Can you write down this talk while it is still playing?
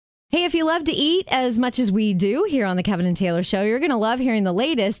Hey, if you love to eat as much as we do here on the Kevin and Taylor Show, you're going to love hearing the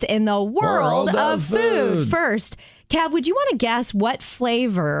latest in the world of food. First, Kev, would you want to guess what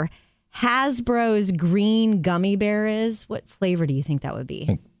flavor Hasbro's green gummy bear is? What flavor do you think that would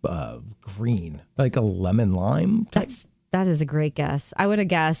be? Green, like a lemon lime type? That is a great guess. I would have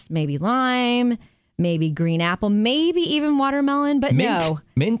guessed maybe lime, maybe green apple, maybe even watermelon, but no.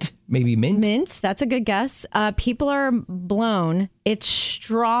 Mint? Maybe mint? Mint, that's a good guess. People are blown. It's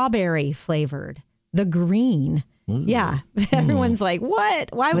strawberry flavored. The green. Ooh. Yeah. Everyone's like, what?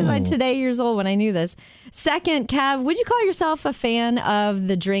 Why was I today years old when I knew this? Second, Kev, would you call yourself a fan of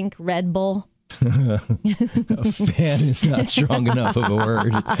the drink Red Bull? A fan is not strong enough of a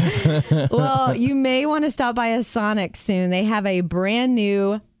word. Well, you may want to stop by a Sonic soon. They have a brand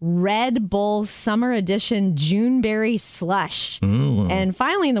new Red Bull Summer Edition Juneberry Slush. And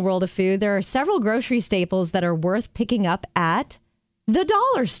finally, in the world of food, there are several grocery staples that are worth picking up at the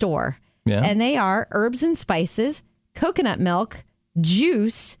dollar store. Yeah. And they are herbs and spices, coconut milk,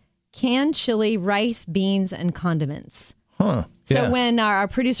 juice, canned chili, rice, beans, and condiments. Huh. So when our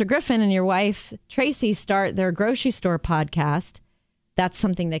producer Griffin and your wife Tracy start their grocery store podcast, that's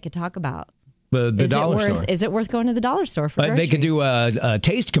something they could talk about. The dollar store. Is it worth going to the dollar store for groceries? They could do a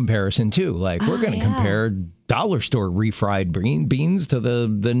taste comparison too. Like we're going to compare dollar store refried beans to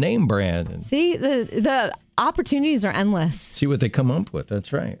the name brand. See, the opportunities are endless. See what they come up with.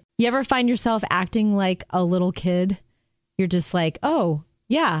 That's right. You ever find yourself acting like a little kid? You're just like, oh,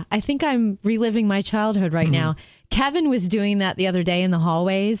 yeah, I think I'm reliving my childhood right now. Kevin was doing that the other day in the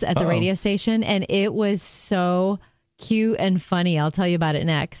hallways at the radio station, and it was so cute and funny. I'll tell you about it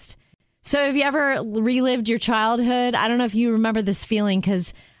next. So have you ever relived your childhood? I don't know if you remember this feeling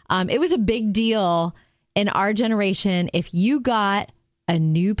because it was a big deal in our generation. If you got a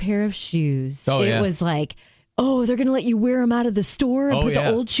new pair of shoes, it was like, oh, they're going to let you wear them out of the store and put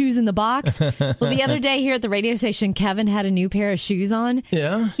the old shoes in the box. Well, the other day here at the radio station, Kevin had a new pair of shoes on.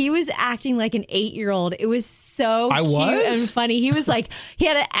 Yeah. He was acting like an 8-year-old. It was so cute and funny. He was like, he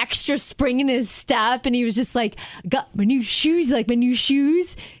had an extra spring in his step and he was just like, got my new shoes, like my new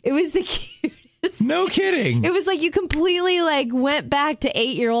shoes. It was the cutest. No kidding. It was like you completely like went back to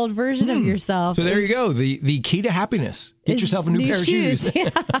 8-year-old version of yourself. So there you go. The key to happiness. Get yourself a new pair of shoes. Yeah.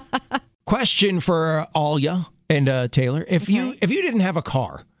 Question for Alia and Taylor. If you didn't have a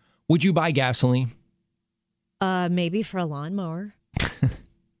car, would you buy gasoline? Maybe for a lawnmower.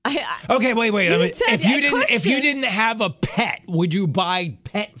 Okay, wait. If you didn't have a pet, would you buy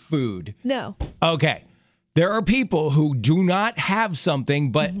pet food? No. Okay. There are people who do not have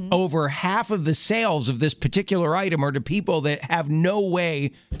something, but over half of the sales of this particular item are to people that have no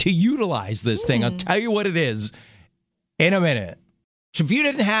way to utilize this thing. I'll tell you what it is in a minute. So if you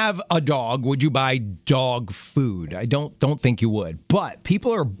didn't have a dog, would you buy dog food? I don't think you would. But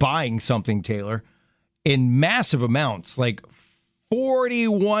people are buying something, Taylor, in massive amounts. Like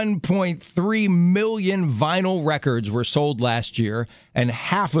 41.3 million vinyl records were sold last year, and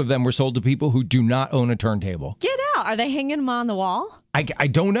half of them were sold to people who do not own a turntable. Get out. Are they hanging them on the wall? I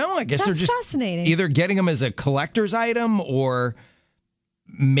don't know. I guess they're just fascinating. Either getting them as a collector's item or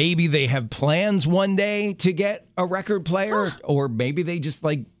maybe they have plans one day to get a record player, or maybe they just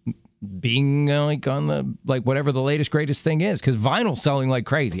like being like on the like whatever the latest greatest thing is, because vinyl's selling like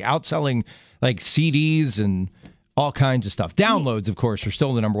crazy, outselling like CDs and all kinds of stuff. Downloads, of course, are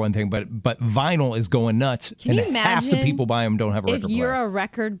still the number one thing, but vinyl is going nuts. Can you imagine half the people buy them don't have a record player? If you're a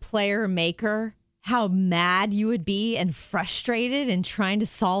record player maker, how mad you would be and frustrated and trying to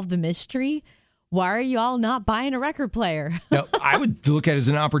solve the mystery. Why are you all not buying a record player? Now, I would look at it as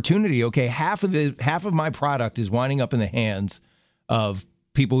an opportunity. Okay, half of my product is winding up in the hands of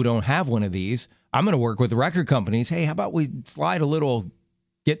people who don't have one of these. I'm going to work with the record companies. Hey, how about we slide a little,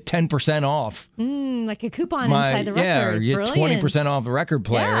 get 10% off? Like a coupon inside the record. Yeah, or get 20% off a record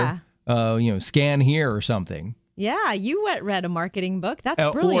player. Yeah. Scan here or something. Yeah, you read a marketing book. That's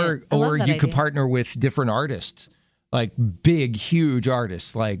brilliant. Or you could partner with different artists, like big, huge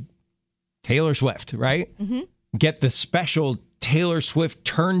artists, like Taylor Swift, right? Get the special Taylor Swift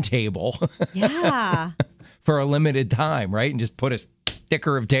turntable for a limited time, right? And just put a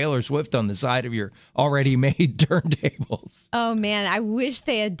sticker of Taylor Swift on the side of your already made turntables. Oh, man, I wish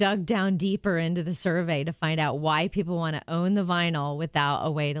they had dug down deeper into the survey to find out why people want to own the vinyl without a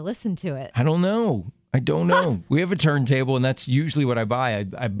way to listen to it. I don't know. We have a turntable, and that's usually what I buy.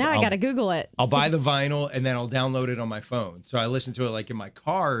 Now I got to Google it. I'll buy the vinyl, and then I'll download it on my phone. So I listen to it like in my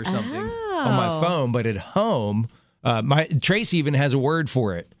car or something on my phone. But at home, Tracy even has a word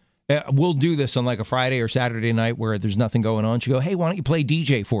for it. We'll do this on like a Friday or Saturday night where there's nothing going on. She'll go, hey, why don't you play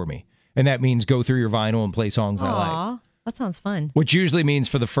DJ for me? And that means go through your vinyl and play songs I like. That sounds fun. Which usually means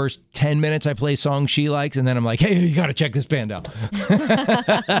for the first 10 minutes I play songs she likes, and then I'm like, hey, you got to check this band out.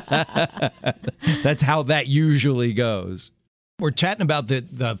 That's how that usually goes. We're chatting about the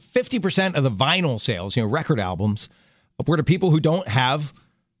 50% of the vinyl sales, record albums, were to people who don't have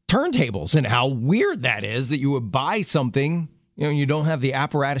turntables, and how weird that is that you would buy something, you don't have the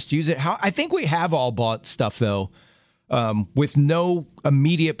apparatus to use it. I think we have all bought stuff, though, with no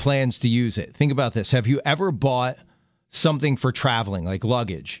immediate plans to use it. Think about this. Have you ever bought something for traveling, like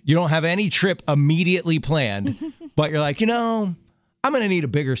luggage? You don't have any trip immediately planned, but you're like, I'm going to need a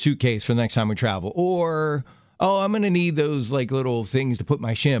bigger suitcase for the next time we travel. Or, I'm going to need those like little things to put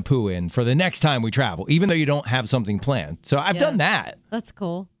my shampoo in for the next time we travel, even though you don't have something planned. So I've done that. That's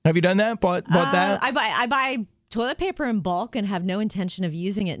cool. Have you done that? Bought that? I buy toilet paper in bulk and have no intention of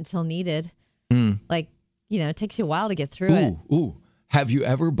using it until needed. Like, it takes you a while to get through it. Have you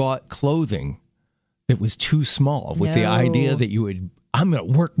ever bought clothing that was too small with the idea that I'm going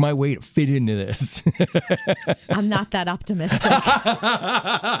to work my way to fit into this? I'm not that optimistic.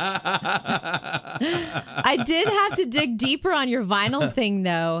 I did have to dig deeper on your vinyl thing,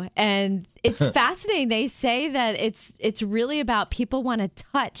 though. And it's fascinating. They say that it's really about people want to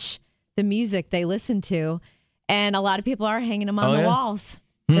touch the music they listen to. And a lot of people are hanging them on the walls.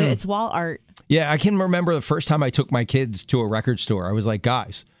 It's wall art. Yeah, I can remember the first time I took my kids to a record store. I was like,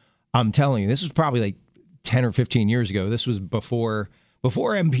 guys, I'm telling you, this was probably like 10 or 15 years ago. This was before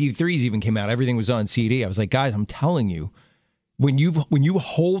MP3s even came out. Everything was on CD. I was like, guys, I'm telling you, when you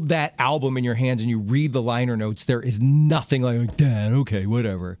hold that album in your hands and you read the liner notes, there is nothing like, Dad, okay,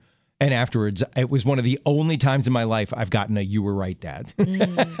 whatever. And afterwards, it was one of the only times in my life I've gotten a "you were right, Dad."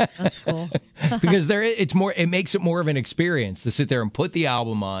 That's cool. Because it makes it more of an experience to sit there and put the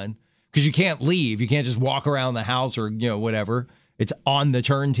album on, because you can't leave. You can't just walk around the house or whatever. It's on the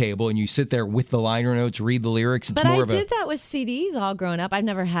turntable, and you sit there with the liner notes, read the lyrics. But I did that with CDs all growing up. I've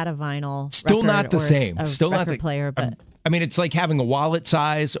never had a vinyl. Still not the same. Still not the player, but I mean, it's like having a wallet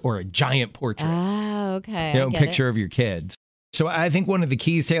size or a giant portrait. Oh, okay. Picture of your kids. So I think one of the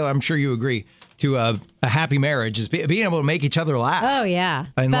keys, Taylor, I'm sure you agree, to a happy marriage is being able to make each other laugh. Oh, yeah.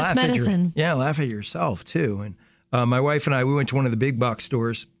 And best medicine. Laugh at yourself, too. And my wife and I, we went to one of the big box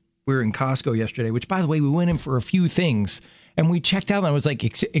stores. We were in Costco yesterday, which, by the way, we went in for a few things. And we checked out, and I was like,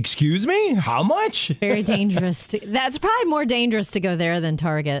 excuse me? How much? Very dangerous. That's probably more dangerous to go there than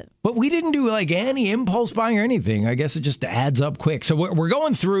Target. But we didn't do like any impulse buying or anything. I guess it just adds up quick. So we're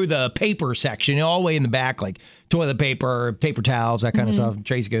going through the paper section, all the way in the back, like toilet paper, paper towels, that kind of stuff.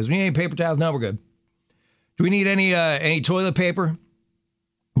 Tracy goes, we need any paper towels? No, we're good. Do we need any toilet paper?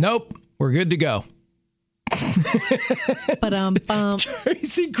 Nope, we're good to go.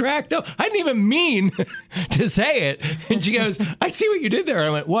 Tracy cracked up. I didn't even mean to say it. And she goes, I see what you did there. I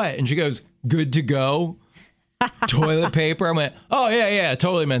went, what? And she goes, good to go. Toilet paper. I went, oh, yeah,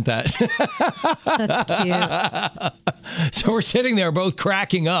 totally meant that. That's cute. So we're sitting there both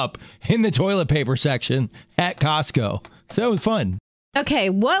cracking up in the toilet paper section at Costco. So it was fun. Okay,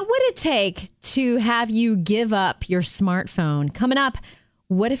 what would it take to have you give up your smartphone? Coming up,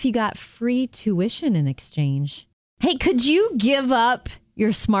 what if you got free tuition in exchange? Hey, could you give up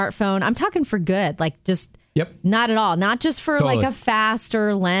your smartphone? I'm talking for good, like just not at all. Not just for like a fast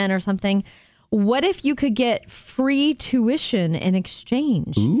or Len or something. What if you could get free tuition in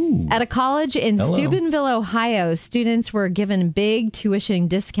exchange? Ooh. At a college in Steubenville, Ohio, students were given big tuition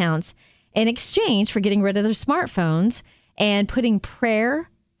discounts in exchange for getting rid of their smartphones and putting prayer,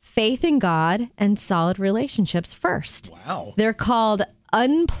 faith in God, and solid relationships first. Wow. They're called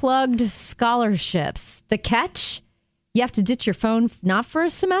unplugged scholarships. The catch? You have to ditch your phone not for a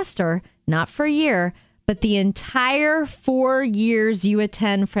semester, not for a year, but the entire 4 years you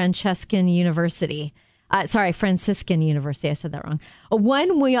attend Franciscan University. I said that wrong.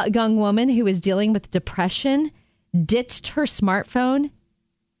 One young woman who was dealing with depression ditched her smartphone.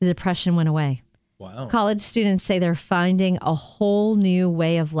 The depression went away. Wow. College students say they're finding a whole new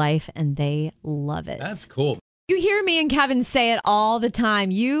way of life, and they love it. That's cool. You hear me and Kevin say it all the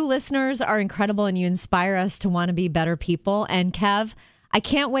time. You listeners are incredible, and you inspire us to want to be better people. And Kev, I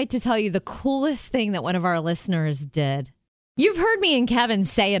can't wait to tell you the coolest thing that one of our listeners did. You've heard me and Kevin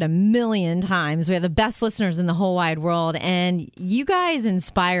say it a million times. We have the best listeners in the whole wide world, and you guys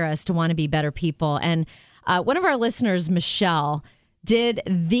inspire us to want to be better people. And one of our listeners, Michelle, did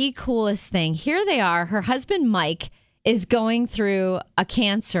the coolest thing. Here they are. Her husband, Mike, is going through a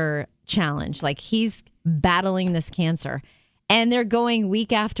cancer challenge. Like, he's battling this cancer, and they're going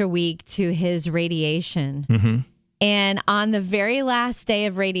week after week to his radiation. Mm-hmm. And on the very last day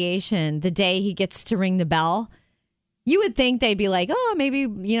of radiation, the day he gets to ring the bell, You would think they'd be like, oh, maybe,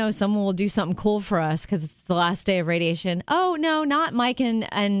 someone will do something cool for us because it's the last day of radiation. Oh, no, not Mike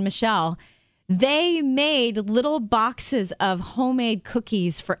and Michelle. They made little boxes of homemade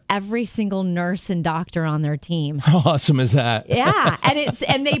cookies for every single nurse and doctor on their team. How awesome is that? Yeah.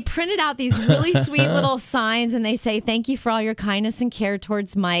 And they printed out these really sweet little signs and they say, thank you for all your kindness and care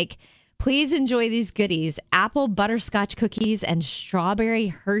towards Mike. Please enjoy these goodies: apple butterscotch cookies and strawberry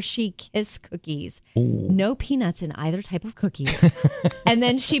Hershey Kiss cookies. Ooh. No peanuts in either type of cookie. And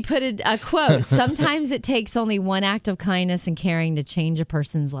then she put a quote: sometimes it takes only one act of kindness and caring to change a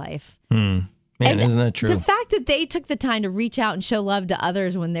person's life. Man, isn't that true? The fact that they took the time to reach out and show love to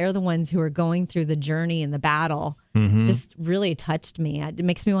others when they're the ones who are going through the journey and the battle just really touched me. It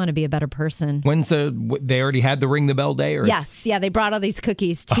makes me want to be a better person. They already had the Ring the Bell Day? Yes. Yeah, they brought all these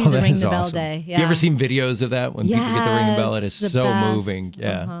cookies to the Ring the Bell Day. Yeah. You ever seen videos of that when people get the Ring the Bell? It is so best. Moving.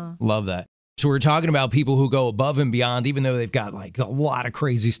 Yeah, love that. So we're talking about people who go above and beyond, even though they've got like a lot of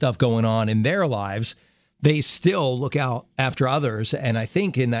crazy stuff going on in their lives. They still look out after others. And I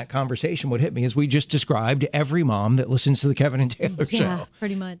think in that conversation, what hit me is we just described every mom that listens to the Kevin and Taylor show. Yeah,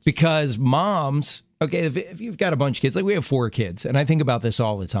 pretty much. Because moms, okay, if you've got a bunch of kids, like we have 4 kids, and I think about this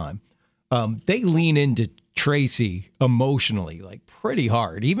all the time. They lean into Tracy emotionally, like pretty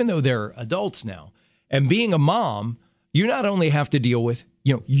hard, even though they're adults now. And being a mom, you not only have to deal with,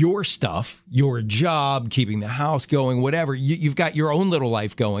 your stuff, your job, keeping the house going, whatever, you've got your own little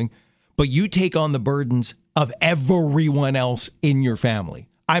life going, but you take on the burdens of everyone else in your family.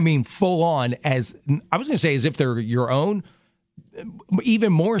 I mean, full on, as I was going to say, as if they're your own,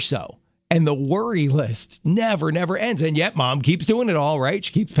 even more so. And the worry list never ends. And yet mom keeps doing it all, right?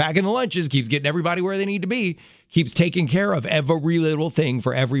 She keeps packing the lunches, keeps getting everybody where they need to be, keeps taking care of every little thing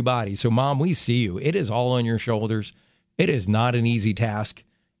for everybody. So mom, we see you. It is all on your shoulders. It is not an easy task,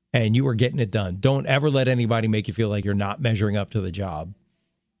 and you are getting it done. Don't ever let anybody make you feel like you're not measuring up to the job,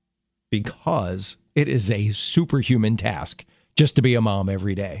 because it is a superhuman task just to be a mom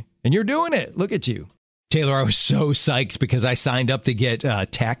every day. And you're doing it. Look at you. Taylor, I was so psyched because I signed up to get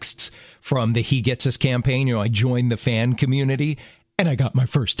texts from the He Gets Us campaign. I joined the fan community, and I got my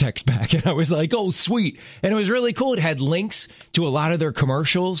first text back. And I was like, oh, sweet. And it was really cool. It had links to a lot of their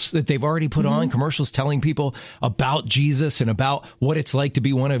commercials that they've already put on, commercials telling people about Jesus and about what it's like to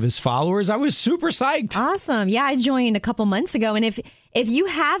be one of his followers. I was super psyched. Awesome. Yeah, I joined a couple months ago. And if you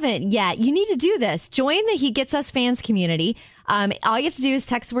haven't yet, you need to do this. Join the He Gets Us fans community. All you have to do is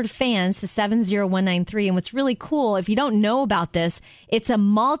text the word fans to 70193. And what's really cool, if you don't know about this, it's a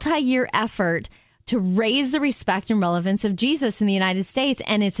multi-year effort to raise the respect and relevance of Jesus in the United States.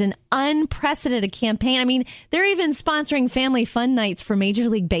 And it's an unprecedented campaign. I mean, they're even sponsoring family fun nights for Major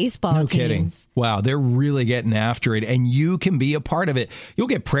League Baseball teams. No kidding. Wow, they're really getting after it, and you can be a part of it. You'll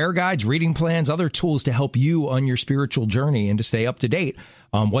get prayer guides, reading plans, other tools to help you on your spiritual journey and to stay up to date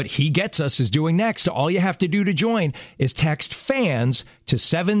on what He Gets Us is doing next. All you have to do to join is text FANS to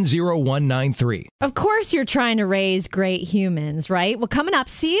 70193. Of course, you're trying to raise great humans, right? Well, coming up,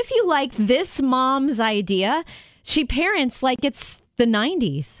 see if you like this mom's idea. She parents like it's the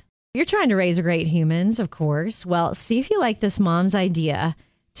 90s. You're trying to raise great humans, of course. Well, see if you like this mom's idea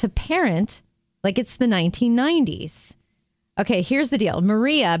to parent like it's the 1990s. Okay, here's the deal.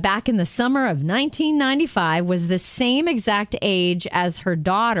 Maria, back in the summer of 1995, was the same exact age as her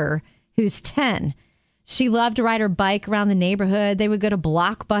daughter, who's 10. She loved to ride her bike around the neighborhood. They would go to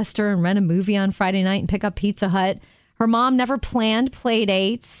Blockbuster and rent a movie on Friday night and pick up Pizza Hut. Her mom never planned play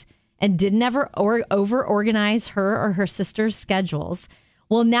dates and didn't ever over-organize her or her sister's schedules.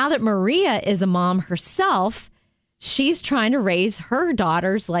 Well, now that Maria is a mom herself, she's trying to raise her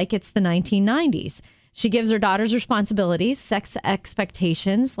daughters like it's the 1990s. She gives her daughters responsibilities, sex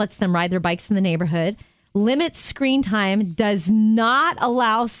expectations, lets them ride their bikes in the neighborhood, limits screen time, does not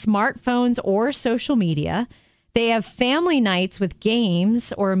allow smartphones or social media. They have family nights with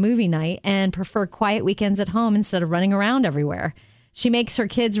games or a movie night and prefer quiet weekends at home instead of running around everywhere. She makes her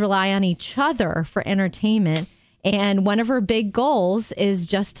kids rely on each other for entertainment. And one of her big goals is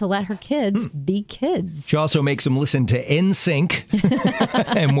just to let her kids be kids. She also makes them listen to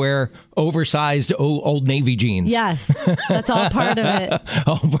NSYNC and wear oversized Old Navy jeans. Yes, that's all part of it.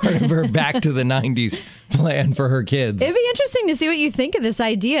 All part of her back to the 90s plan for her kids. It'd be interesting to see what you think of this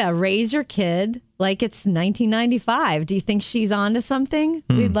idea. Raise your kid like it's 1995. Do you think she's onto something?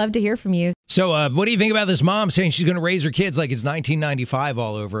 We'd love to hear from you. So what do you think about this mom saying she's going to raise her kids like it's 1995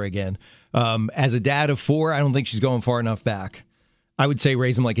 all over again? As a dad of 4, I don't think she's going far enough back. I would say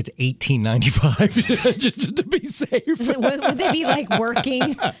raise them like it's 1895 just to be safe. Would they be like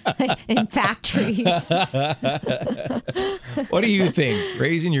working in factories? What do you think?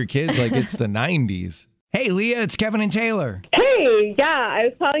 Raising your kids like it's the 90s? Hey, Leah, it's Kevin and Taylor. Hey, yeah, I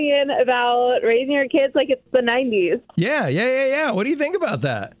was calling in about raising your kids like it's the 90s. Yeah. What do you think about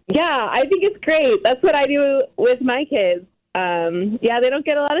that? Yeah, I think it's great. That's what I do with my kids. They don't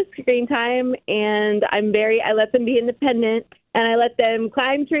get a lot of screen time, and I let them be independent, and I let them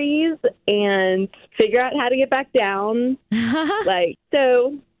climb trees and figure out how to get back down.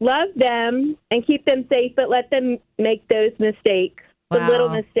 So love them and keep them safe, but let them make those mistakes, the little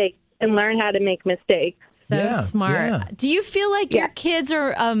mistakes, and learn how to make mistakes. So smart. Yeah. Do you feel like your kids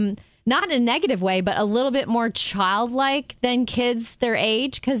are, not in a negative way, but a little bit more childlike than kids their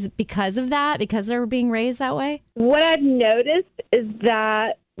age because of that, because they're being raised that way? What I've noticed is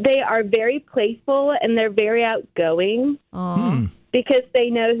that they are very playful and they're very outgoing because they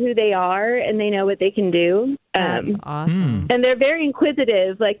know who they are and they know what they can do. That's awesome. And they're very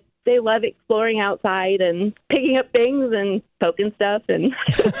inquisitive. Like, they love exploring outside and picking up things and poking stuff. And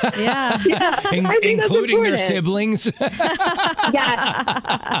including their siblings.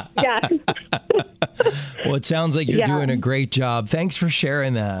 Yeah. Well, it sounds like you're doing a great job. Thanks for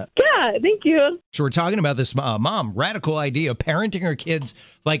sharing that. Yeah, thank you. So we're talking about this mom, radical idea of parenting her kids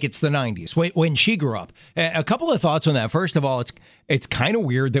like it's the 90s when she grew up. A couple of thoughts on that. First of all, it's kind of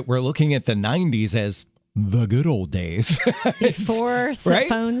weird that we're looking at the 90s as the good old days. Before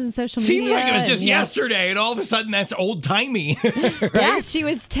phones and social media. Seems like it was just yesterday, and all of a sudden that's old-timey. Right? Yeah, she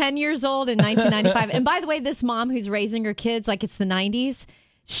was 10 years old in 1995. And by the way, this mom who's raising her kids like it's the 90s,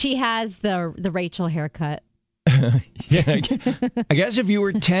 she has the Rachel haircut. Yeah, I guess if you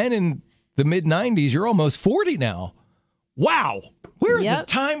were 10 in the mid-90s, you're almost 40 now. Wow. Where's the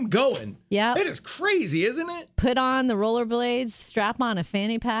time going? Yeah. It is crazy, isn't it? Put on the rollerblades, strap on a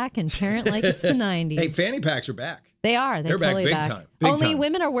fanny pack, and parent like it's the 90s. Hey, fanny packs are back. They are. They're totally back. Big time. Only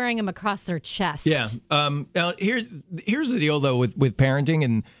women are wearing them across their chest. Yeah. Now, here's the deal, though, with parenting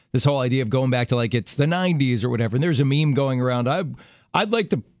and this whole idea of going back to like it's the 90s or whatever. And there's a meme going around. I'd like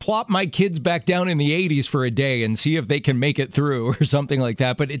to plop my kids back down in the 80s for a day and see if they can make it through or something like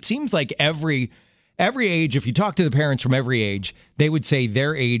that. But it seems like every age, if you talk to the parents from every age, they would say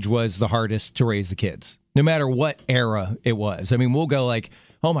their age was the hardest to raise the kids, no matter what era it was. I mean, we'll go like,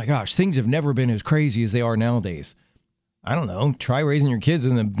 oh my gosh, things have never been as crazy as they are nowadays. I don't know. Try raising your kids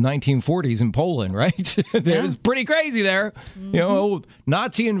in the 1940s in Poland, right? It was pretty crazy there. Mm-hmm. You know,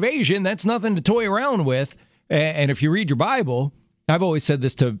 Nazi invasion, that's nothing to toy around with. And if you read your Bible, I've always said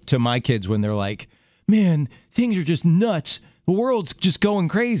this to my kids when they're like, man, things are just nuts. The world's just going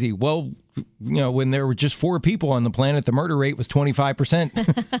crazy. Well, you know, when there were just 4 people on the planet, the murder rate was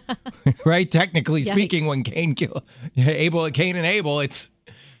 25%. Right? Technically speaking, when Cain and Abel, it's,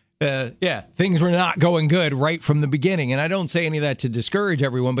 things were not going good right from the beginning. And I don't say any of that to discourage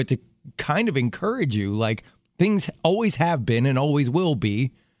everyone, but to kind of encourage you. Like, things always have been and always will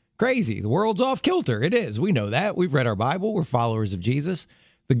be crazy. The world's off kilter. It is. We know that. We've read our Bible. We're followers of Jesus.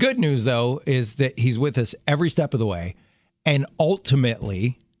 The good news, though, is that he's with us every step of the way. And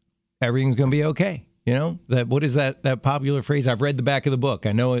ultimately, everything's going to be okay. You know, what is that popular phrase? I've read the back of the book.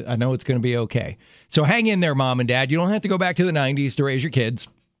 I know it's going to be okay. So hang in there, mom and dad. You don't have to go back to the 90s to raise your kids.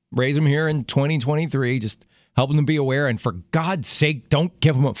 Raise them here in 2023. Just helping them be aware. And for God's sake, don't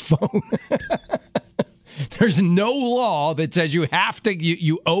give them a phone. There's no law that says you have to,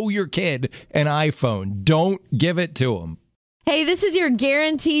 you owe your kid an iPhone. Don't give it to them. Hey, this is your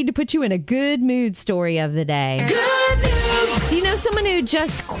guaranteed to put you in a good mood story of the day. Good news! Do you know someone who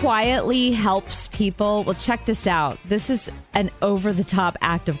just quietly helps people? Well, check this out. This is an over-the-top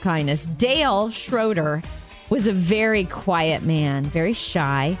act of kindness. Dale Schroeder was a very quiet man, very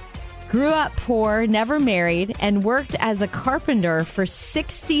shy, grew up poor, never married, and worked as a carpenter for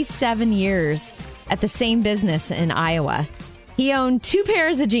 67 years at the same business in Iowa. He owned 2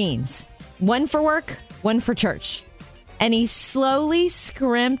 pairs of jeans, one for work, one for church. And he slowly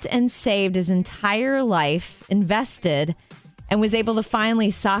scrimped and saved his entire life, invested, and was able to finally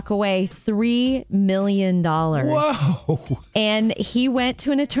sock away $3 million. Whoa. And he went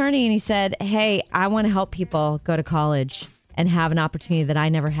to an attorney and he said, hey, I want to help people go to college and have an opportunity that I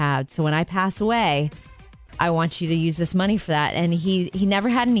never had. So when I pass away, I want you to use this money for that. And he never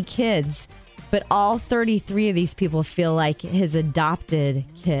had any kids, but all 33 of these people feel like his adopted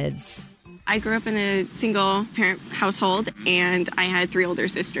kids. I grew up in a single parent household and I had 3 older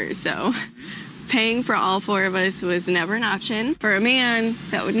sisters, so paying for all 4 of us was never an option. For a man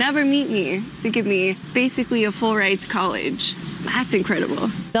that would never meet me to give me basically a full ride to college, that's incredible.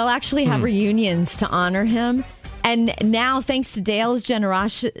 They'll actually have reunions to honor him. And now, thanks to Dale's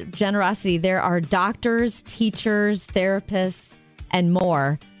generosity, there are doctors, teachers, therapists, and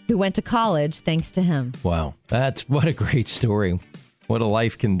more who went to college thanks to him. Wow. What a great story. What a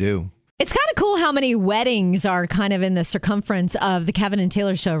life can do. It's kind of cool how many weddings are kind of in the circumference of the Kevin and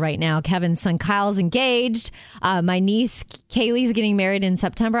Taylor show right now. Kevin's son Kyle's engaged. My niece Kaylee's getting married in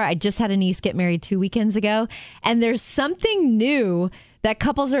September. I just had a niece get married 2 weekends ago. And there's something new that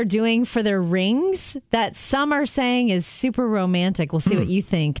couples are doing for their rings that some are saying is super romantic. We'll see what you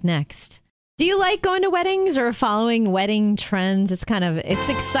think next. Do you like going to weddings or following wedding trends? It's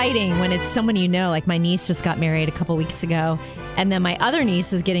exciting when it's someone you know. Like my niece just got married a couple weeks ago, and then my other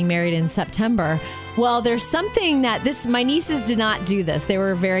niece is getting married in September. Well, there's something that my nieces did not do this. They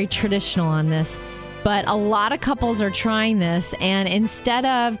were very traditional on this, but a lot of couples are trying this, and instead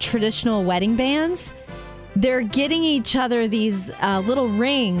of traditional wedding bands, they're getting each other these little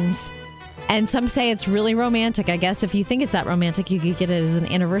rings. And some say it's really romantic. I guess if you think it's that romantic, you could get it as an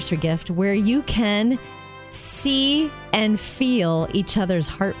anniversary gift where you can see and feel each other's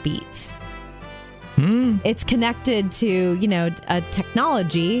heartbeat. It's connected to, a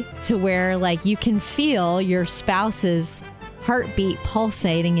technology to where like you can feel your spouse's heartbeat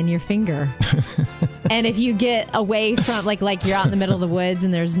pulsating in your finger. And if you get away from like you're out in the middle of the woods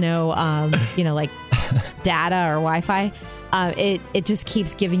and there's no, like data or Wi-Fi, it just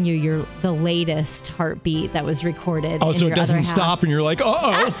keeps giving you the latest heartbeat that was recorded. Oh, so it doesn't stop and you're like,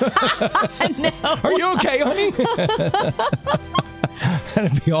 uh-oh. No. Are you okay, honey?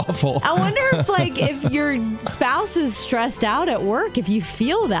 That'd be awful. I wonder if your spouse is stressed out at work, if you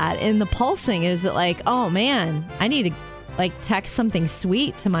feel that in the pulsing, is it like, oh man, I need to text something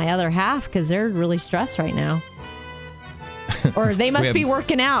sweet to my other half because they're really stressed right now. Or they must be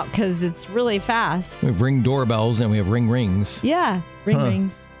working out because it's really fast. We have Ring doorbells and we have Ring rings. Yeah,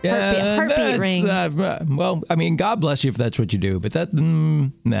 rings. Yeah, heartbeat rings. Well, I mean, God bless you if that's what you do, but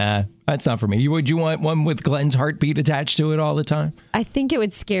nah, that's not for me. Would you want one with Glenn's heartbeat attached to it all the time? I think it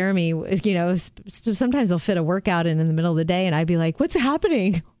would scare me. Sometimes they'll fit a workout in the middle of the day and I'd be like, what's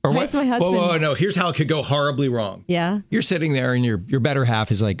happening? Why is my husband? Whoa, no. Here's how it could go horribly wrong. Yeah. You're sitting there and your better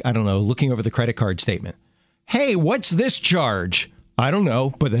half is like, I don't know, looking over the credit card statement. Hey, what's this charge? I don't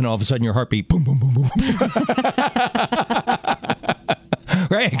know. But then all of a sudden your heartbeat, boom, boom, boom, boom.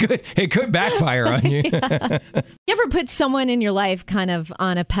 Right? It could backfire on you. Yeah. You ever put someone in your life kind of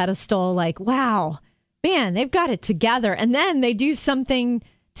on a pedestal like, wow, man, they've got it together. And then they do something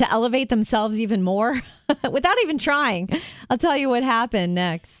to elevate themselves even more without even trying. I'll tell you what happened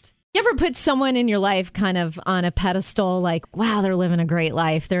next. You ever put someone in your life kind of on a pedestal like, wow, they're living a great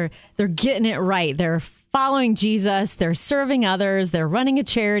life. They're getting it right. They're following Jesus. They're serving others. They're running a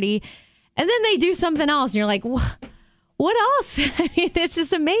charity. And then they do something else. And you're like, what else? I mean, it's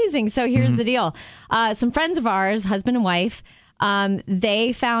just amazing. So here's the deal. Some friends of ours, husband and wife,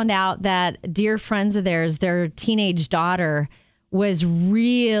 they found out that dear friends of theirs, their teenage daughter was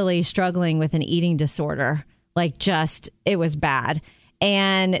really struggling with an eating disorder. It was bad.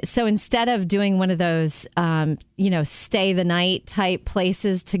 And so instead of doing one of those, stay the night type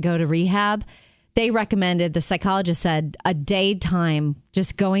places to go to rehab, they recommended, the psychologist said, a daytime,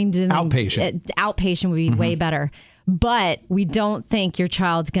 just going to outpatient. Outpatient would be way better. But we don't think your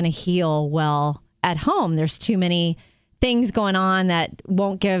child's going to heal well at home. There's too many things going on that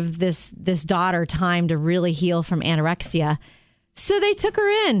won't give this daughter time to really heal from anorexia. So they took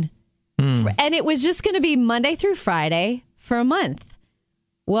her in. And it was just going to be Monday through Friday for a month.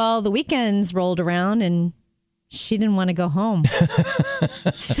 Well, the weekends rolled around and she didn't want to go home.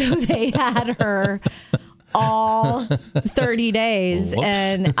 So they had her all 30 days. Whoops.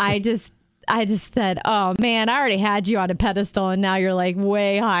 And I just said, oh man, I already had you on a pedestal and now you're like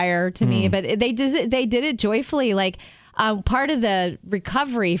way higher to me. But they did it joyfully. Part of the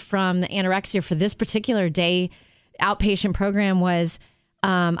recovery from the anorexia for this particular day outpatient program was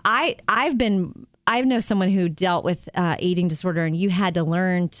I know someone who dealt with eating disorder, and you had to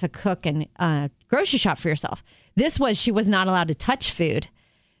learn to cook and grocery shop for yourself. She was not allowed to touch food.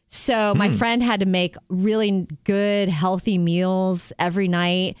 So my friend had to make really good, healthy meals every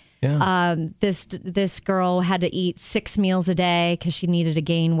night. Yeah. This girl had to eat 6 meals a day because she needed to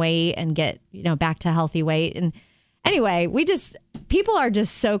gain weight and get back to healthy weight. And anyway, people are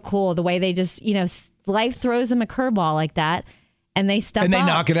just so cool the way they just life throws them a curveball like that. And they step up. And they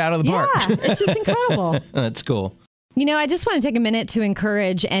knock it out of the park. Yeah, it's just incredible. That's cool. I just want to take a minute to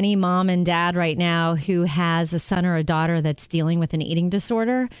encourage any mom and dad right now who has a son or a daughter that's dealing with an eating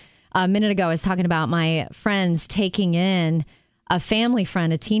disorder. A minute ago, I was talking about my friends taking in a family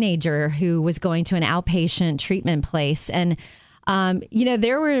friend, a teenager who was going to an outpatient treatment place. And,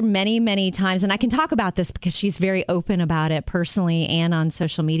 there were many, many times, and I can talk about this because she's very open about it personally and on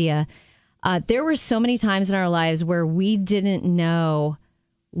social media. There were so many times in our lives where we didn't know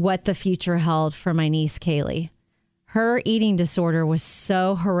what the future held for my niece, Kaylee. her eating disorder was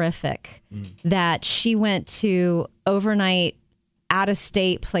so horrific that she went to overnight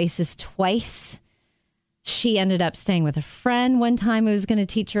out-of-state places twice. She ended up staying with a friend one time who was going to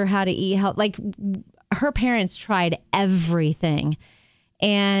teach her how to eat health. Like, her parents tried everything.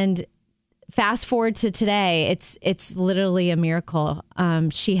 And fast forward to today, it's literally a miracle.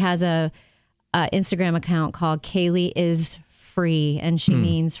 She has a Instagram account called Kaylee is Free, and she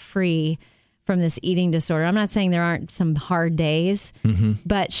means free from this eating disorder. I'm not saying there aren't some hard days,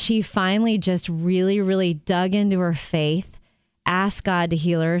 but she finally just really, really dug into her faith, asked God to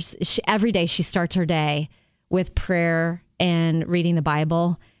heal her. Every day she starts her day with prayer and reading the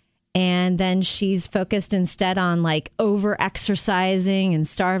Bible. And then she's focused instead on like over exercising and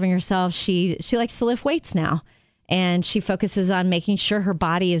starving herself. She likes to lift weights now, and she focuses on making sure her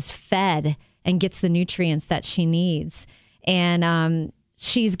body is fed and gets the nutrients that she needs. And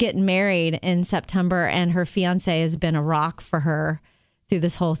she's getting married in September, and her fiance has been a rock for her through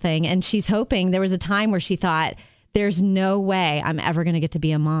this whole thing. And she's hoping, there was a time where she thought, there's no way I'm ever going to get to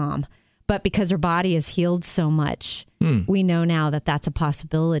be a mom. But because her body is healed so much, we know now that that's a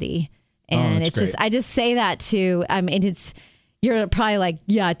possibility. And it's just, I just say that too. I mean, you're probably like,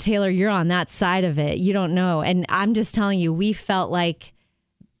 yeah, Taylor, you're on that side of it. You don't know. And I'm just telling you, we felt like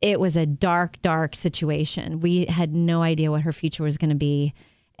it was a dark, dark situation. We had no idea what her future was going to be.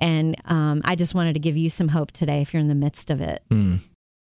 And I just wanted to give you some hope today if you're in the midst of it.